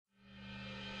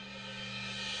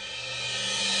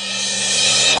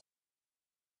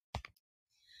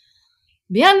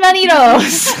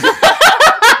Bienvenidos!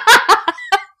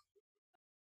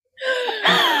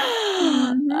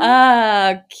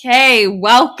 Okay,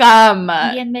 welcome.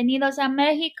 Bienvenidos a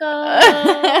Mexico.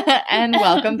 And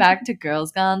welcome back to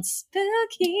Girls Gone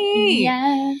Spooky.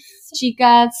 Yes.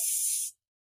 Chicas.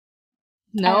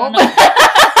 No.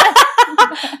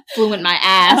 Fluent my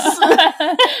ass.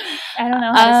 I don't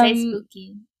know how to say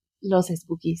spooky. Los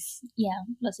Spookies. Yeah,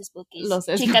 los spookies. Los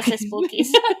Chicas spookies. spookies.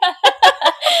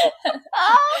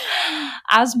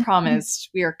 As promised,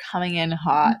 we are coming in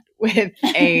hot with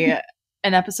an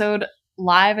episode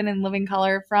live and in living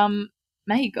color from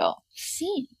Mexico.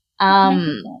 Sí.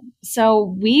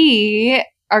 So we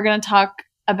are going to talk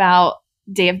about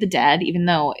Day of the Dead, even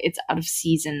though it's out of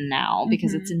season now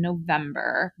because it's in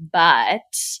November. But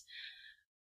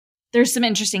there's some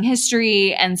interesting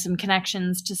history and some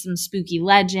connections to some spooky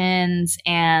legends.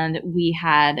 And we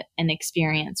had an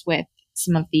experience with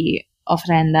some of the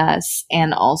ofrendas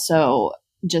and also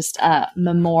just a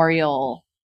memorial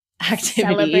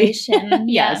activity. Celebration.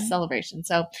 Yes, celebration.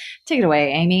 So take it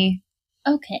away, Amy.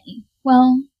 Okay.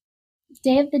 Well,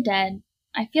 Day of the Dead,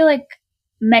 I feel like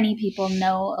many people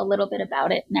know a little bit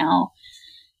about it now.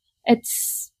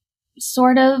 It's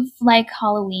sort of like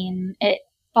Halloween. It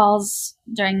falls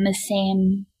during the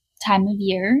same time of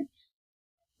year,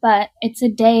 but it's a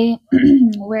day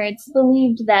where it's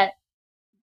believed that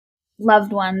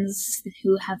loved ones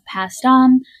who have passed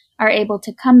on are able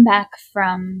to come back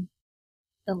from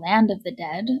the land of the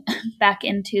dead back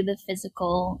into the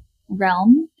physical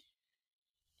realm.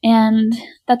 And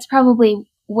that's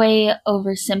probably way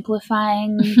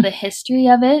oversimplifying the history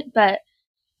of it, but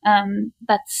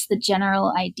that's the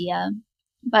general idea.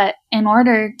 But in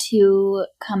order to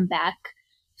come back,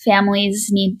 families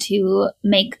need to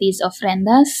make these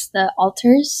ofrendas, the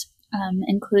altars,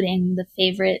 including the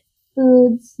favorite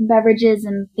foods, beverages,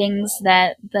 and things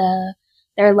that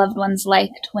their loved ones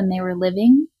liked when they were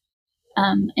living,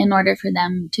 in order for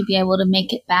them to be able to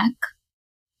make it back.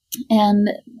 And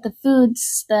the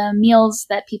foods, the meals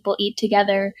that people eat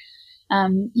together,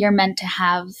 you're meant to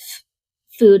have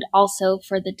food also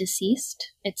for the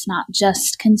deceased. It's not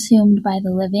just consumed by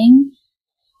the living.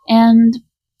 And,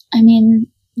 I mean,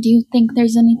 do you think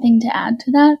there's anything to add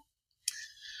to that?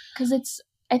 Because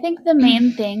I think the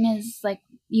main thing is, like,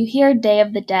 you hear Day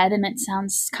of the Dead and it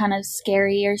sounds kind of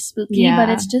scary or spooky, but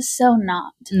it's just so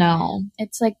not. No.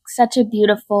 It's like such a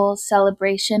beautiful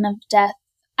celebration of death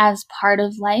as part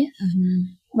of life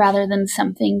rather than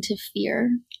something to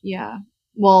fear. Yeah.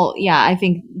 Well, yeah, I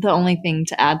think the only thing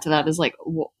to add to that is like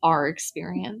our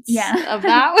experience of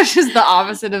that, which is the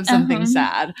opposite of something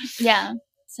sad. Yeah.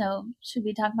 So should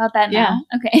we talk about that now?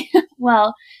 Okay.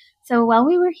 Well, so while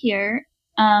we were here,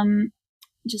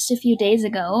 just a few days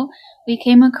ago, we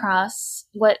came across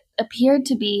what appeared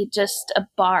to be just a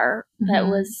bar that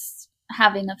was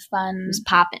having a fun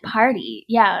party.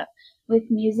 Yeah. With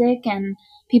music and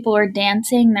people were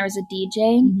dancing. There was a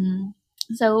DJ.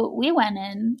 So we went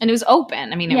in. And it was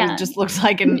open. I mean, it just looked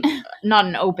like not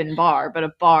an open bar, but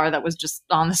a bar that was just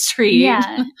on the street.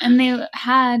 Yeah. And they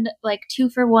had like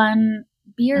 2-for-1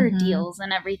 beer deals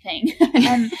and everything.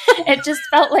 And it just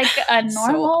felt like a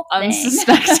normal so thing.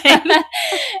 Unsuspecting.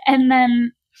 And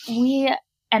then we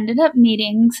ended up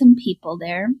meeting some people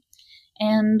there.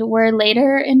 And were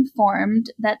later informed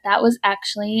that that was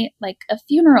actually like a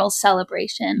funeral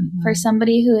celebration for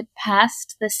somebody who had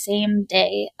passed the same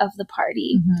day of the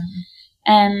party.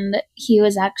 And he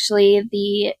was actually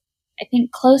the, I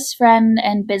think, close friend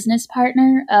and business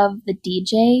partner of the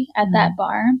DJ at that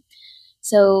bar.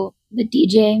 So the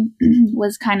DJ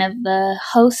was kind of the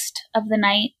host of the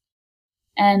night.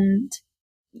 And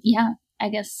yeah, I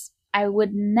guess I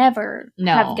would never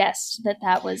have guessed that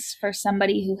that was for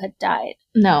somebody who had died.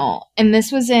 No. And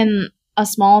this was in a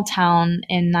small town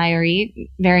in Nayarit,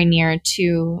 very near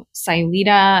to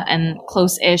Sayulita and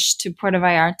close-ish to Puerto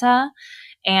Vallarta.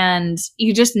 And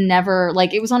you just never,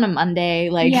 like, it was on a Monday.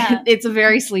 Like, it's a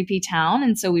very sleepy town.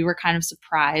 And so we were kind of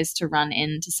surprised to run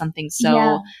into something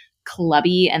so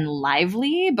clubby and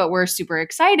lively, but we're super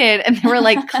excited. And there were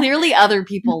like clearly other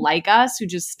people like us who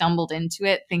just stumbled into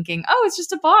it thinking, oh, it's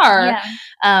just a bar.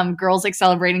 Girls like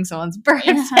celebrating someone's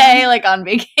birthday, like on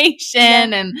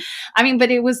vacation. And I mean,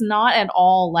 but it was not at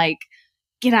all like,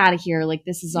 get out of here. Like,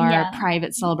 this is our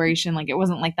private celebration. Like, it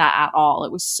wasn't like that at all.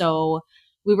 It was so,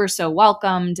 we were so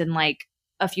welcomed. And like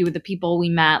a few of the people we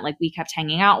met, like we kept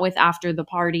hanging out with after the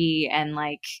party. And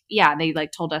like, they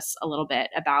like told us a little bit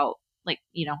about, like,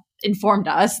 you know, informed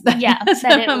us that it's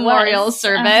a memorial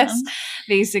service,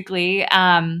 basically.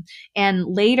 And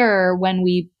later when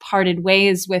we parted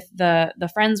ways with the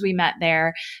friends we met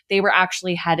there, they were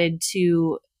actually headed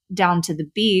to down to the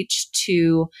beach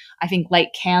to, I think, light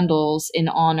candles in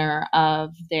honor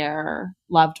of their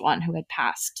loved one who had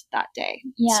passed that day.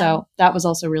 Yeah. So that was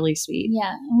also really sweet.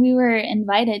 Yeah. We were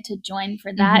invited to join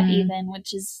for that even,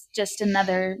 which is just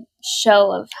another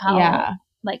show of how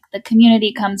like the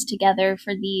community comes together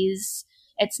for these.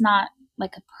 It's not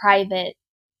like a private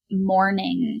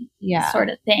mourning sort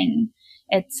of thing.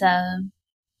 It's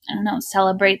I don't know,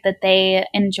 celebrate that they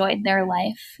enjoyed their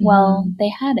life while they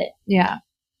had it. Yeah.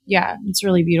 Yeah. It's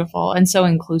really beautiful and so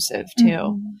inclusive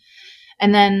too.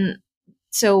 And then,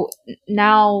 so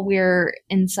now we're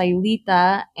in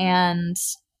Sayulita, and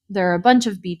there are a bunch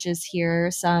of beaches here,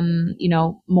 some, you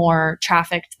know, more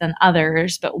trafficked than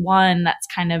others, but one that's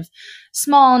kind of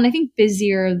small and I think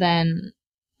busier than,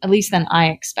 at least than I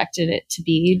expected it to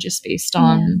be, just based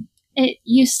on... It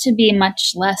used to be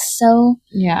much less so.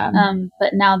 Yeah.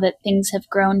 But now that things have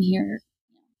grown here,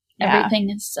 everything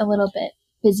is a little bit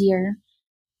busier.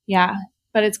 Yeah.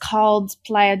 But it's called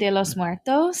Playa de los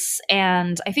Muertos.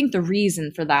 And I think the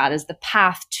reason for that is the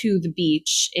path to the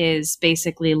beach is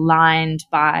basically lined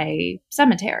by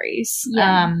cemeteries.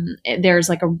 Yeah. There's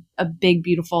like a big,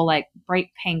 beautiful, like bright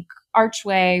pink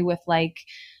archway with like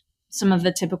some of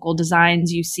the typical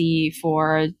designs you see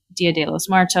for Dia de los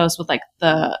Muertos, with like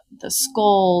the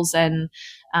skulls and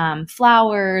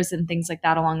flowers and things like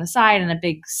that along the side, and a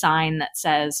big sign that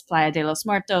says Playa de los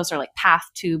Muertos, or like path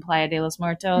to Playa de los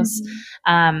Muertos.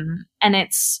 And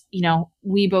it's, you know,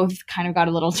 we both kind of got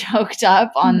a little choked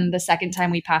up on the second time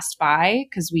we passed by,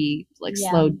 because we like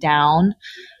slowed down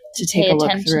to take a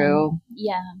look through.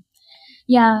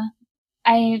 Yeah.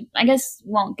 I guess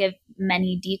won't give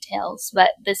many details, but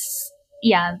this,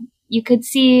 you could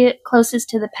see closest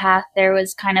to the path there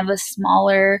was kind of a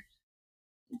smaller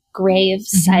grave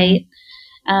site,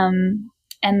 and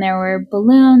there were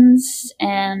balloons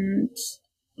and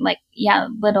like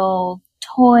little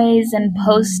toys and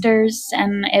posters,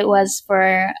 and it was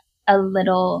for a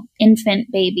little infant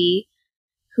baby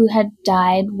who had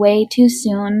died way too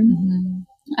soon.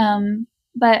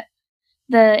 But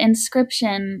the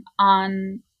inscription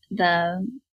on the,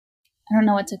 I don't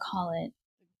know what to call it.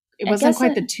 It wasn't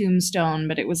quite the tombstone,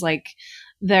 but it was like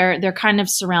they're kind of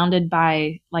surrounded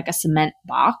by like a cement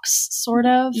box, sort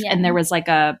of. And there was like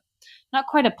a, not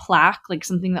quite a plaque, like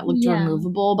something that looked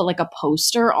removable, but like a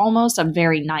poster almost, a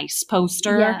very nice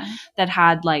poster that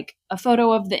had like a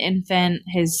photo of the infant,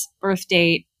 his birth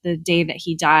date, the day that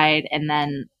he died, and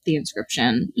then the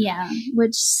inscription. Yeah,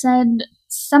 which said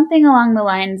something along the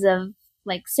lines of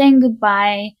like, saying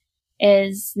goodbye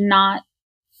is not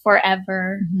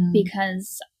forever,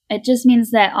 because it just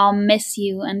means that I'll miss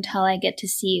you until I get to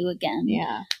see you again.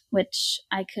 Yeah. Which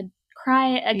I could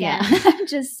cry again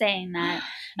just saying that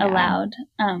aloud.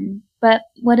 But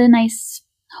what a nice,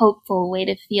 hopeful way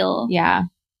to feel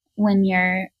when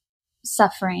you're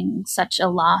suffering such a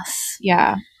loss.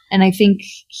 Yeah. And I think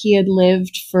he had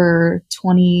lived for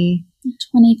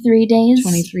 23 days.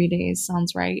 23 days,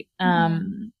 sounds right.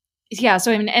 Yeah,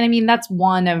 so I mean that's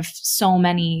one of so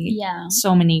many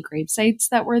grave sites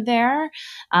that were there,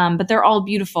 but they're all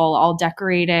beautiful, all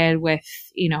decorated with,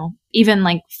 you know, even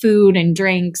like food and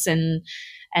drinks and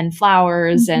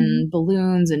flowers and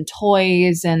balloons and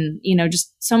toys and, you know,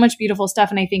 just so much beautiful stuff.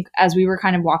 And I think as we were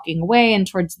kind of walking away and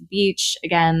towards the beach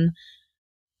again,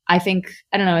 I think,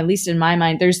 I don't know, at least in my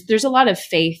mind, there's a lot of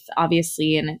faith,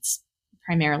 obviously, and it's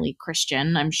primarily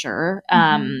Christian, I'm sure,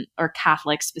 or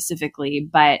Catholic specifically.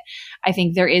 But I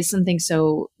think there is something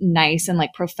so nice and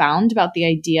like profound about the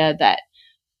idea that,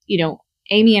 you know,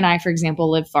 Amy and I, for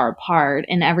example, live far apart.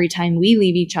 And every time we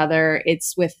leave each other,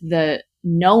 it's with the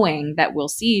knowing that we'll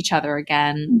see each other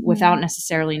again without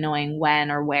necessarily knowing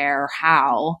when or where or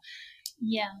how.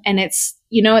 Yeah. And it's,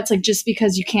 you know, it's like just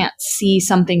because you can't see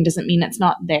something doesn't mean it's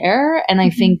not there. And I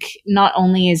think not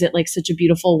only is it like such a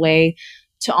beautiful way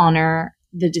to honor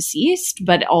the deceased,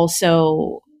 but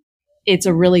also it's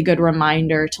a really good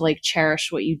reminder to like cherish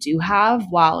what you do have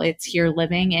while it's here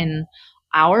living in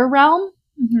our realm.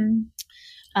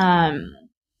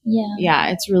 Yeah,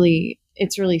 it's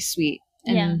really sweet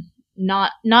and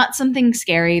not something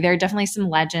scary. There are definitely some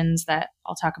legends that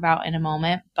I'll talk about in a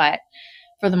moment, but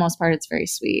for the most part, it's very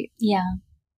sweet. Yeah.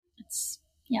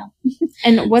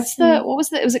 And was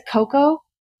it Coco?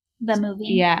 The movie?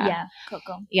 Yeah,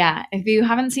 Coco. Yeah, if you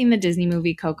haven't seen the Disney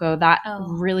movie Coco, that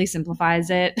really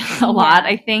simplifies it a lot,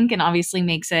 I think, and obviously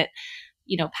makes it,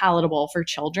 you know, palatable for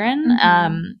children.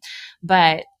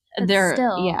 But they're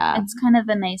still, it's kind of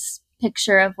a nice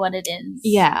picture of what it is.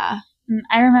 Yeah.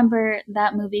 I remember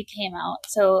that movie came out.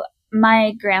 So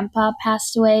my grandpa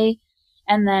passed away,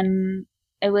 and then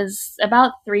it was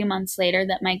about 3 months later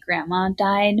that my grandma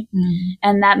died. Mm.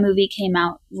 And that movie came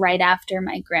out right after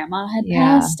my grandma had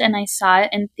passed. And I saw it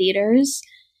in theaters.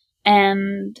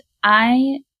 And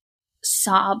I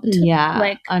sobbed. Yeah,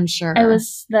 like I'm sure. It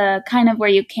was the kind of where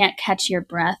you can't catch your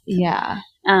breath. Yeah.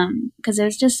 Because it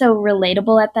was just so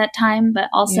relatable at that time, but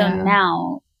also Yeah.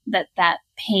 now that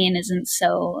pain isn't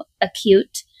so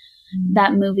acute,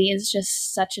 that movie is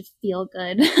just such a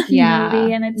feel-good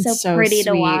movie, and it's so pretty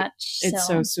to watch. It's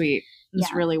so sweet.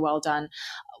 It's really well done.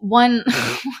 One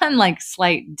like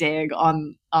slight dig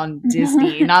on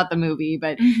Disney, not the movie,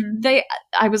 but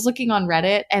I was looking on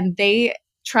Reddit and they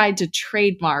tried to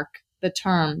trademark the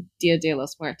term Dia de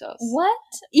los Muertos. What?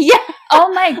 Yeah.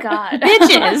 Oh my God.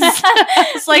 Bitches.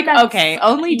 It's like, okay,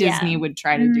 only Disney would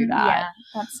try to do that. Yeah,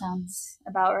 that sounds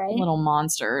about right. Little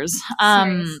monsters.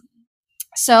 Seriously.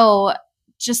 So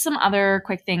just some other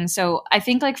quick things. So I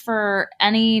think like for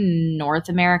any North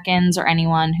Americans or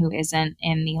anyone who isn't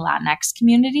in the Latinx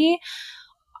community,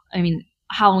 I mean,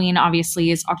 Halloween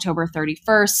obviously is October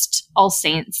 31st. All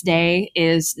Saints Day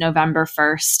is November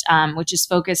 1st, which is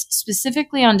focused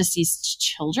specifically on deceased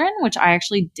children, which I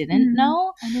actually didn't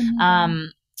know. I didn't know.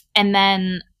 And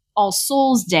then All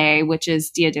Souls Day, which is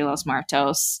Dia de los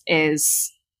Muertos,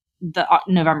 is the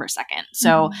November 2nd.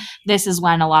 So this is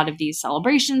when a lot of these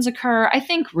celebrations occur. I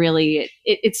think really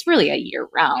it's really a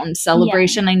year-round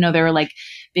celebration. I know there are like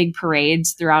big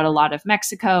parades throughout a lot of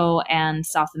Mexico and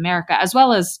South America, as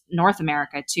well as North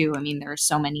America too. I mean, there are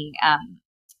so many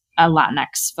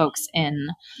Latinx folks in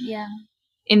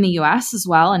the US as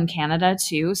well, and Canada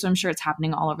too. So I'm sure it's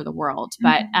happening all over the world.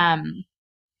 But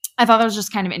I thought that was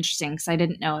just kind of interesting because I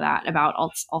didn't know that about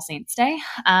All Saints Day.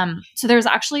 So there's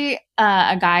actually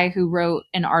a guy who wrote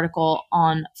an article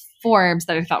on Forbes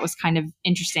that I thought was kind of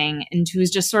interesting, and who was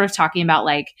just sort of talking about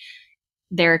like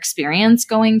their experience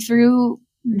going through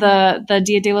the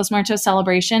Dia de los Muertos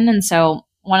celebration. And so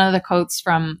one of the quotes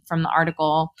from the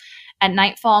article: "At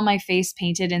nightfall, my face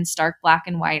painted in stark black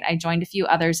and white, I joined a few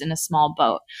others in a small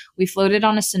boat. We floated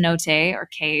on a cenote, or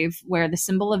cave, where the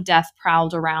symbol of death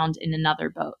prowled around in another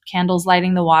boat, candles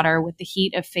lighting the water with the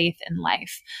heat of faith and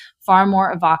life, far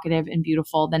more evocative and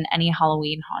beautiful than any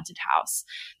Halloween haunted house.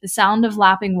 The sound of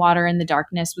lapping water in the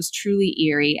darkness was truly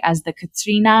eerie as the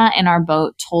Catrina in our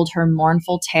boat told her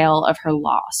mournful tale of her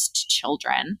lost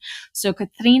children." So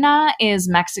Catrina is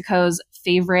Mexico's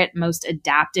favorite, most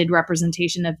adapted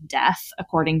representation of death,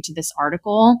 according to this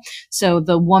article. So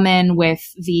the woman with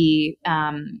the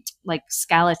like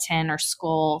skeleton or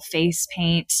skull face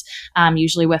paint,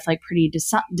 usually with like pretty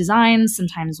designs,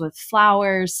 sometimes with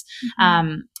flowers.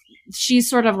 She's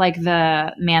sort of like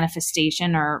the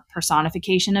manifestation or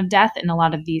personification of death in a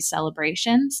lot of these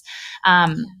celebrations.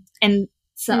 And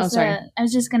so, I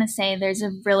was just going to say, there's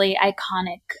a really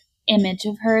iconic image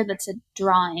of her that's a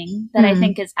drawing that I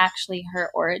think is actually her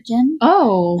origin.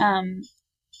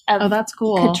 That's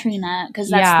cool. Catrina, because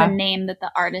that's the name that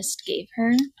the artist gave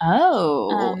her.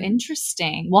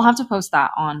 Interesting. We'll have to post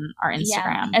that on our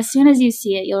Instagram. As soon as you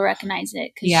see it, you'll recognize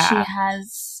it, because she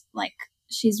has like,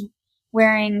 she's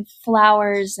wearing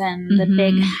flowers and the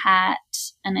big hat,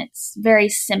 and it's very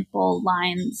simple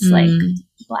lines, like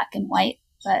black and white,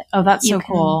 but that's so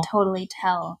cool. Totally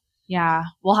tell. Yeah,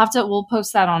 we'll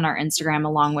post that on our Instagram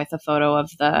along with a photo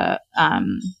of the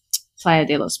Playa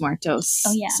de los Muertos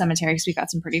cemetery, because we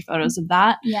got some pretty photos of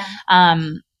that. Yeah.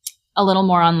 A little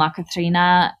more on La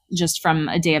Catrina, just from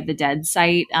a Day of the Dead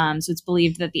site. So it's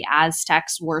believed that the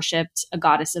Aztecs worshipped a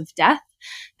goddess of death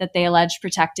that they alleged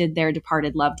protected their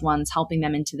departed loved ones, helping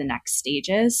them into the next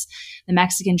stages. The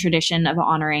Mexican tradition of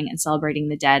honoring and celebrating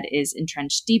the dead is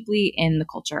entrenched deeply in the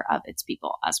culture of its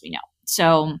people, as we know.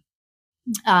 So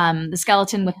the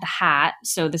skeleton with the hat,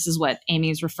 so this is what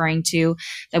Amy is referring to,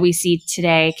 that we see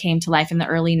today, came to life in the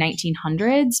early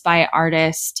 1900s by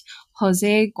artist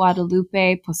Jose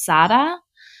Guadalupe Posada,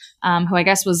 who I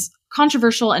guess was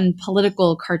controversial and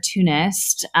political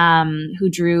cartoonist, who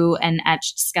drew and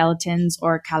etched skeletons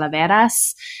or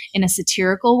calaveras in a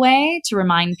satirical way to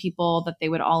remind people that they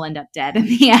would all end up dead in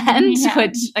the end,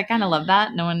 which I kind of love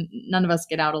that. None of us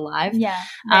get out alive. Yeah.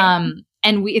 Right.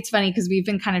 And it's funny because we've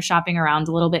been kind of shopping around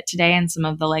a little bit today in some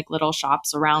of the like little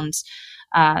shops around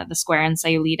the square in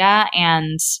Sayulita.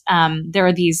 And there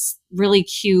are these really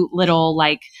cute little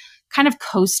like kind of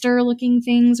coaster looking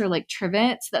things, or like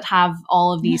trivets that have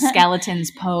all of these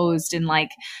skeletons posed in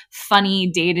like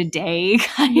funny day-to-day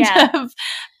kind of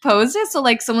poses. So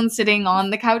like someone sitting on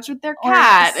the couch with their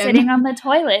cat, or sitting on the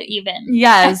toilet even.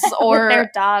 Yes. Or with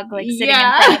their dog like sitting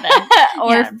in front of them.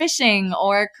 Or fishing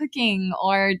or cooking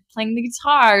or playing the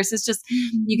guitar. So it's just,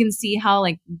 you can see how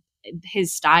like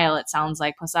his style, it sounds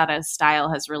like Posada's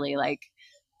style has really like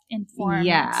informed.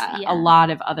 Yeah, a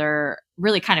lot of other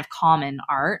really kind of common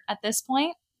art at this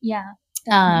point. Yeah.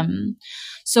 Definitely.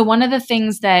 So one of the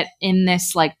things that in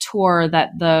this like tour that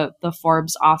the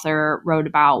Forbes author wrote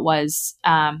about was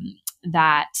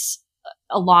that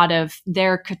a lot of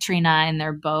their Katrina and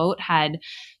their boat had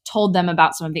told them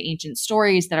about some of the ancient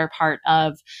stories that are part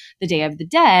of the Day of the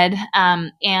Dead.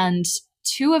 And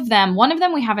two of them, one of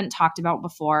them we haven't talked about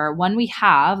before. One we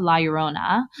have, La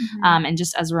Llorona. And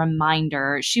just as a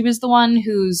reminder, she was the one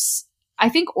whose, I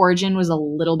think, origin was a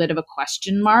little bit of a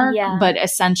question mark, but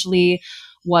essentially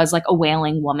was like a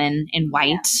wailing woman in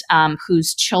white,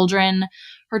 whose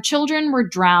her children were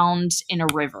drowned in a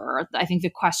river. I think the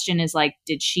question is like,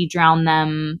 did she drown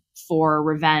them for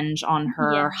revenge on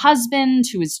her husband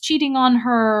who was cheating on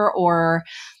her?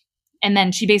 And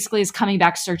then she basically is coming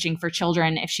back searching for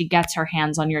children. If she gets her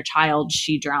hands on your child,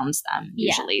 she drowns them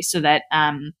usually, so that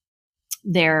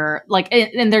they're like,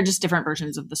 and they're just different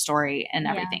versions of the story and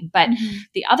everything. But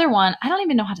the other one, I don't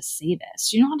even know how to say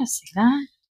this. Do you know how to say that?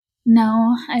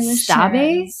 No, I wish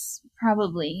Xtabay?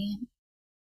 Probably.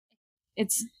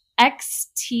 It's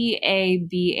Xtabay,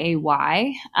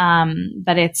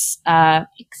 but it's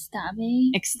Ixtabay,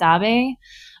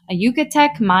 a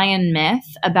Yucatec Mayan myth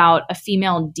about a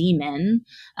female demon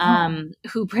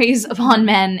who preys upon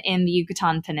men in the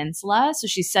Yucatan Peninsula. So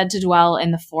she's said to dwell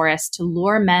in the forest to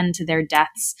lure men to their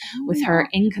deaths with her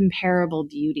incomparable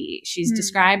beauty. She's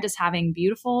described as having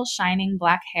beautiful, shining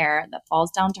black hair that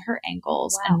falls down to her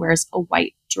ankles and wears a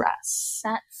white dress.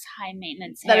 That's high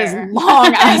maintenance hair. That is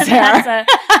long ass hair. That's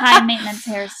a high maintenance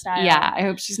hairstyle. Yeah, I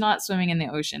hope she's not swimming in the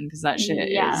ocean because that shit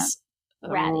is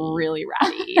ratty. Really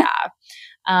ratty.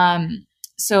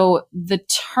 So the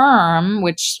term,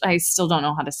 which I still don't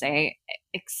know how to say,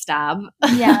 Ixtab,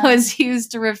 was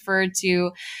used to refer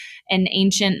to an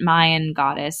ancient Mayan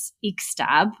goddess,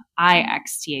 Ixtab,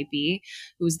 Ixtab,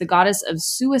 who was the goddess of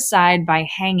suicide by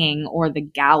hanging or the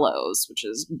gallows, which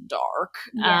is dark.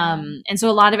 And so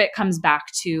a lot of it comes back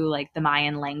to like the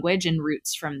Mayan language and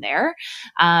roots from there.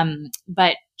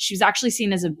 But she was actually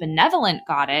seen as a benevolent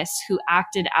goddess who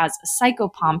acted as a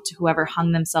psychopomp to whoever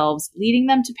hung themselves, leading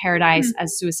them to paradise,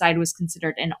 as suicide was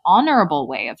considered an honorable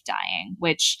way of dying,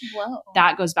 which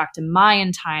that goes back to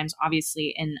Mayan times.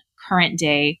 Obviously, in current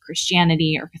day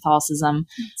Christianity or Catholicism,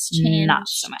 not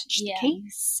so much the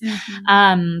case.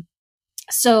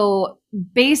 So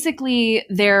basically,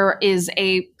 there is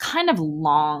a kind of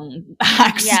long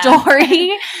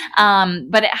backstory,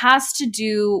 but it has to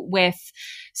do with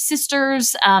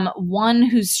sisters, one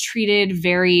who's treated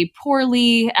very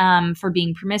poorly for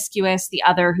being promiscuous, the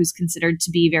other who's considered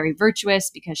to be very virtuous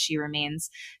because she remains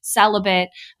celibate,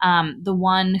 the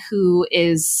one who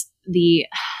is the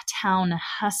town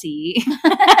hussy.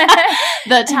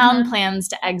 The town plans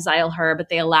to exile her, but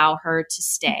they allow her to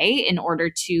stay in order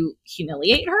to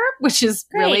humiliate her, which is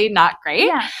really not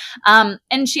great.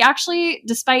 And she actually,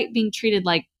 despite being treated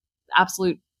like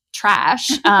absolute trash,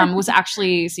 was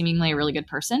actually seemingly a really good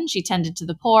person. She tended to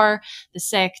the poor, the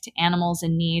sick, to animals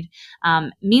in need.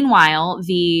 Meanwhile,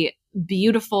 the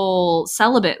beautiful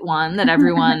celibate one that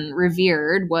everyone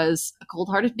revered was a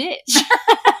cold-hearted bitch.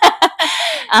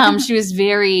 She was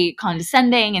very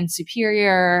condescending and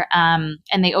superior, and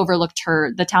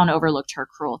the town overlooked her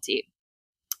cruelty.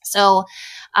 So,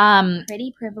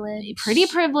 pretty privileged.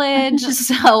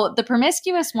 So the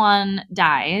promiscuous one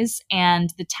dies,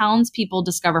 and the townspeople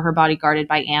discover her body guarded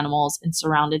by animals and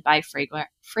surrounded by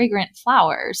fragrant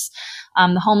flowers.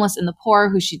 The homeless and the poor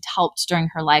who she'd helped during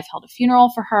her life held a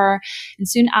funeral for her, and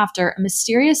soon after, a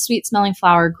mysterious sweet-smelling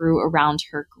flower grew around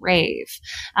her grave.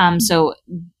 So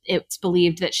it's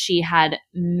believed that she had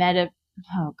metamorphosed.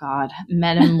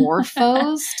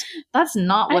 That's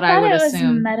not what I would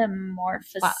assume.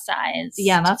 Metamorphosized.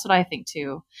 Yeah, that's what I think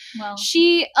too. Well,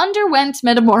 she underwent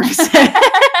metamorphosis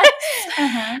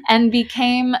and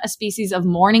became a species of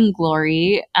morning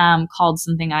glory, called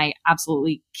something I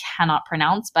absolutely cannot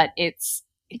pronounce, but it's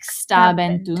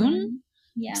Ixtabentún.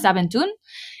 Ixtabentún.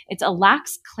 It's a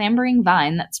lax, clambering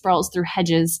vine that sprawls through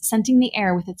hedges, scenting the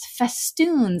air with its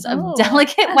festoons of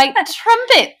delicate white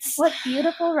trumpets. What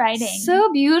beautiful writing.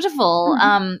 So beautiful.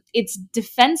 It's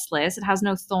defenseless. It has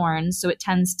no thorns, so it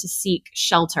tends to seek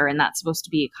shelter, and that's supposed to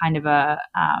be kind of a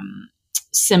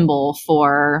symbol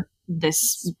for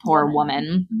this poor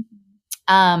woman.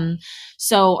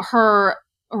 So her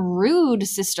rude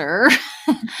sister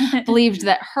believed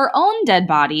that her own dead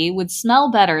body would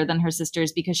smell better than her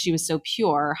sister's because she was so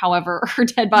pure. However, her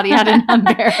dead body had an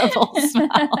unbearable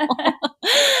smell.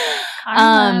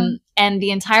 And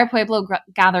the entire pueblo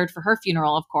gathered for her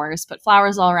funeral, of course, put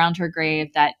flowers all around her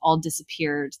grave that all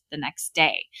disappeared the next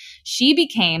day. She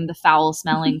became the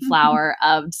foul-smelling flower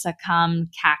of Sacam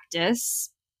cactus,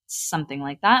 something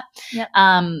like that. Yep.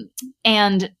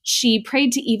 And she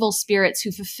prayed to evil spirits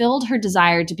who fulfilled her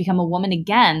desire to become a woman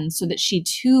again so that she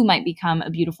too might become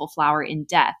a beautiful flower in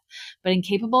death. But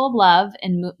incapable of love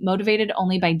and motivated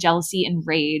only by jealousy and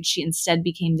rage, she instead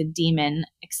became the demon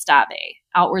Ixtabe,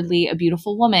 outwardly a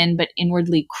beautiful woman, but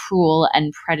inwardly cruel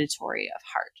and predatory of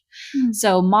heart.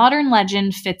 So modern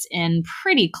legend fits in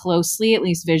pretty closely, at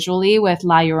least visually, with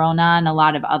La Llorona and a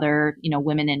lot of other,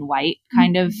 women in white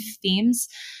kind of themes.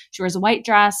 She wears a white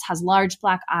dress, has large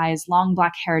black eyes, long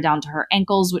black hair down to her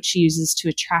ankles, which she uses to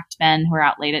attract men who are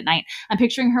out late at night. I'm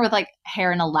picturing her with like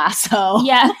hair in a lasso.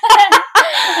 Yeah.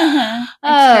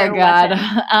 Oh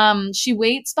God. She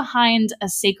waits behind a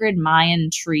sacred Mayan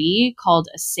tree called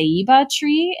a ceiba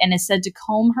tree and is said to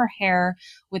comb her hair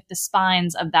with the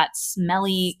spines of that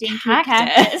smelly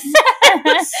cactus.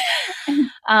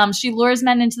 She lures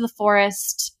men into the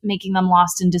forest, making them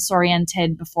lost and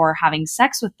disoriented before having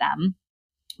sex with them,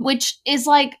 which is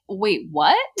like, wait,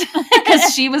 what?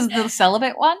 Because she was the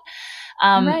celibate one.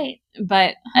 Right.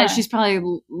 But she's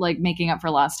probably like making up for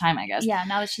lost time, I guess. Yeah,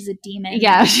 now that she's a demon.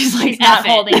 Yeah, she's like not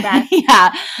holding back.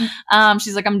 Yeah.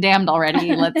 She's like, I'm damned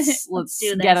already. Let's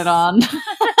do get this. it on.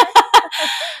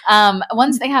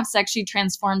 Once they have sex, she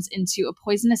transforms into a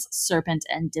poisonous serpent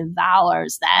and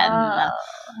devours them.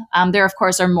 There, of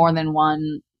course, are more than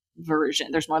one version.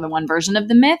 There's more than one version of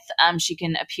the myth. She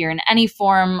can appear in any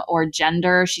form or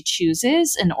gender she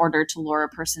chooses in order to lure a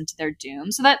person to their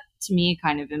doom. So that, to me,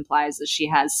 kind of implies that she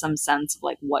has some sense of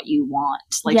like what you want.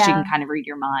 Like she can kind of read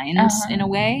your mind in a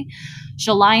way.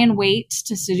 She'll lie in wait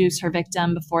to seduce her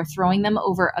victim before throwing them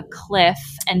over a cliff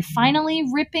and finally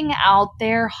ripping out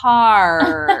their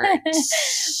heart.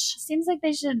 Seems like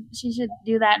she should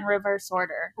do that in reverse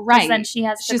order. Right. Then she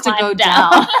has to go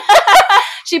down.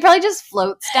 She probably just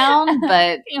floats down,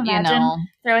 but Can you imagine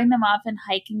throwing them off and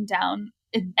hiking down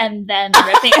and then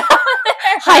ripping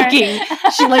hiking.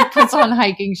 She like puts on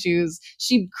hiking shoes.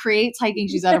 She creates hiking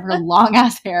shoes out of her long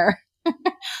ass hair,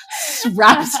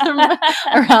 wraps them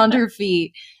around her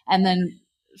feet, and then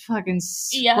fucking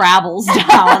scrabbles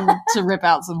down to rip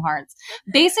out some hearts.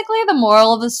 Basically, the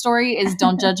moral of the story is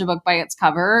don't judge a book by its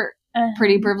cover.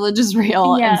 Pretty privilege is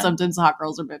real, and sometimes hot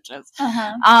girls are bitches.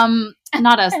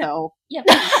 Not us though. Yep.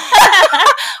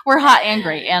 We're hot and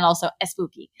great, and also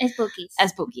spooky.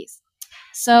 Spookies.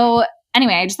 So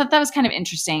anyway, I just thought that was kind of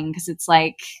interesting because it's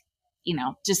like,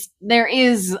 just there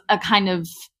is a kind of,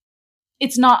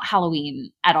 it's not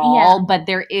Halloween at all, but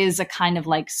there is a kind of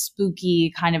like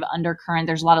spooky kind of undercurrent.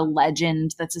 There's a lot of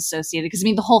legend that's associated because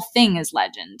the whole thing is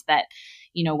legend that,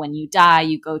 when you die,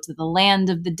 you go to the land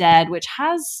of the dead, which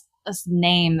has a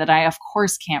name that I, of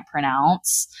course, can't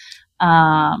pronounce.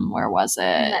 Where was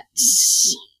it?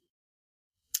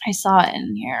 I saw it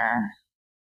in here.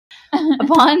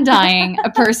 Upon dying, a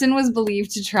person was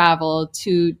believed to travel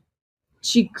to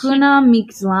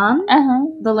Chikunamixtlan,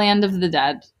 the land of the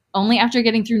dead. Only after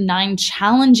getting through 9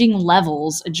 challenging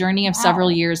levels, a journey of several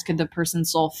years, could the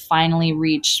person's soul finally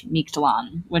reach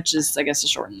Mictlan, which is, I guess, a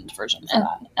shortened version for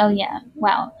that. Oh, yeah.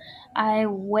 Wow. I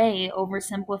way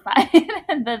oversimplified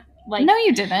No,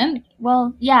 you didn't.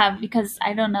 Well, yeah, because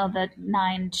I don't know the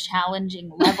 9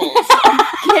 challenging levels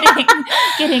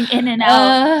getting in and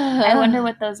out. I wonder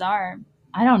what those are.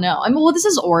 I don't know. This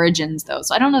is Origins, though,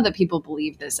 so I don't know that people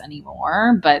believe this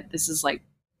anymore, but this is like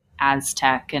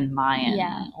Aztec and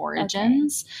Mayan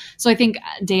origins. Okay. So I think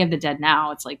Day of the Dead now,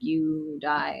 it's like you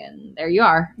die and there you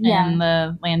are in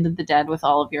the land of the dead with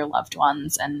all of your loved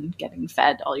ones and getting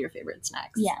fed all your favorite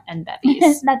snacks and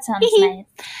bevies. That sounds nice.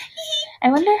 I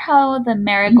wonder how the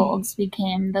marigolds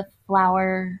became the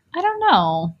flower. I don't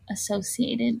know.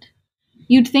 Associated.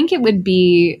 You'd think it would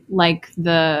be like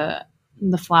the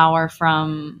flower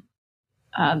from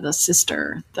the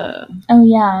sister, the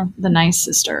nice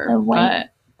sister,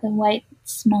 the white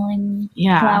smelling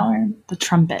flower. The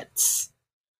trumpets.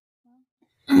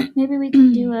 Maybe we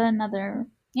can do another.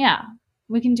 Yeah,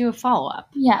 we can do a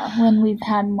follow-up. Yeah, when we've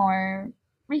had more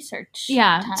research.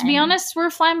 Yeah, time. To be honest,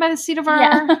 we're flying by the seat of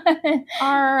our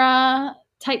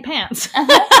tight pants.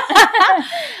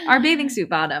 Our bathing suit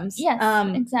bottoms. Yes,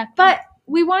 exactly. But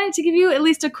we wanted to give you at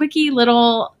least a quickie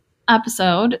little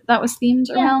episode that was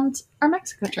themed around our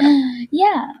Mexico trip.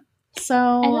 Yeah. So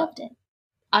I loved it.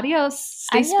 Adios.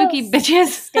 Stay spooky, bitches.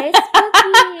 Stay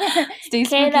spooky. Stay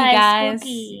spooky, guys.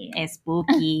 Spooky.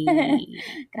 Spooky.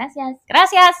 Gracias.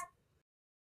 Gracias.